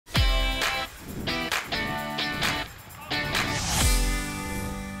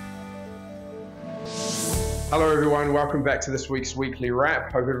Hello everyone, welcome back to this week's weekly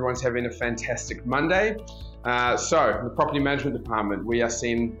wrap. Hope everyone's having a fantastic Monday. So, in the property management department, we are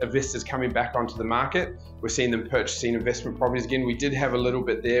seeing investors coming back onto the market. We're seeing them purchasing investment properties again. We did have a little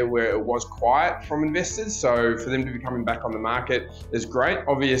bit there where it was quiet from investors, so for them to be coming back on the market is great.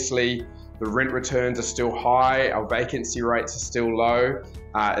 Obviously, the rent returns are still high, our vacancy rates are still low.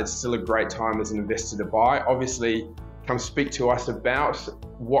 It's still a great time as an investor to buy. Obviously, come speak to us about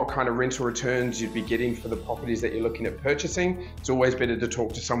what kind of rental returns you'd be getting for the properties that you're looking at purchasing. It's always better to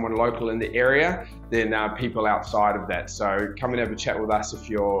talk to someone local in the area than people outside of that. So come and have a chat with us if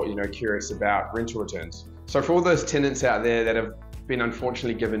you're curious about rental returns. So for all those tenants out there that have been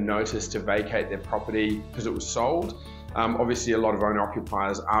unfortunately given notice to vacate their property because it was sold, obviously a lot of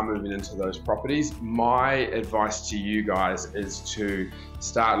owner-occupiers are moving into those properties. My advice to you guys is to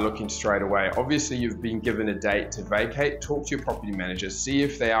start looking straight away. Obviously you've been given a date to vacate. Talk to your property manager, see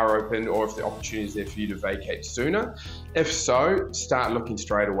if they are open or if the opportunity is there for you to vacate sooner. If so, start looking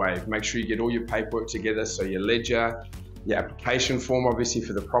straight away. Make sure you get all your paperwork together, so your ledger, your application form obviously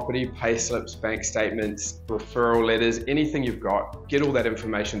for the property, pay slips, bank statements, referral letters, anything you've got, get all that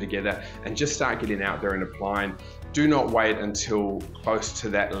information together and just start getting out there and applying. Do not wait until close to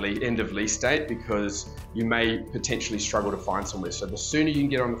that end of lease date because you may potentially struggle to find somewhere. So the sooner you can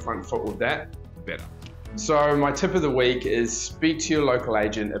get on the front foot with that, the better. So my tip of the week is speak to your local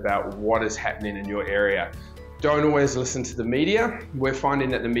agent about what is happening in your area. Don't always listen to the media. We're finding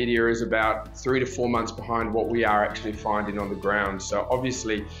that the media is about 3 to 4 months behind what we are actually finding on the ground. So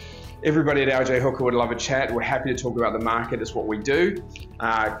obviously, everybody at LJ Hooker would love a chat. We're happy to talk about the market. It's what we do.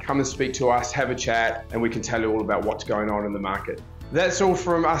 Come and speak to us, have a chat, and we can tell you all about what's going on in the market. That's all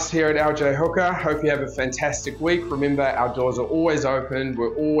from us here at LJ Hooker. Hope you have a fantastic week. Remember, our doors are always open.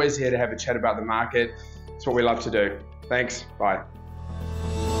 We're always here to have a chat about the market. It's what we love to do. Thanks. Bye.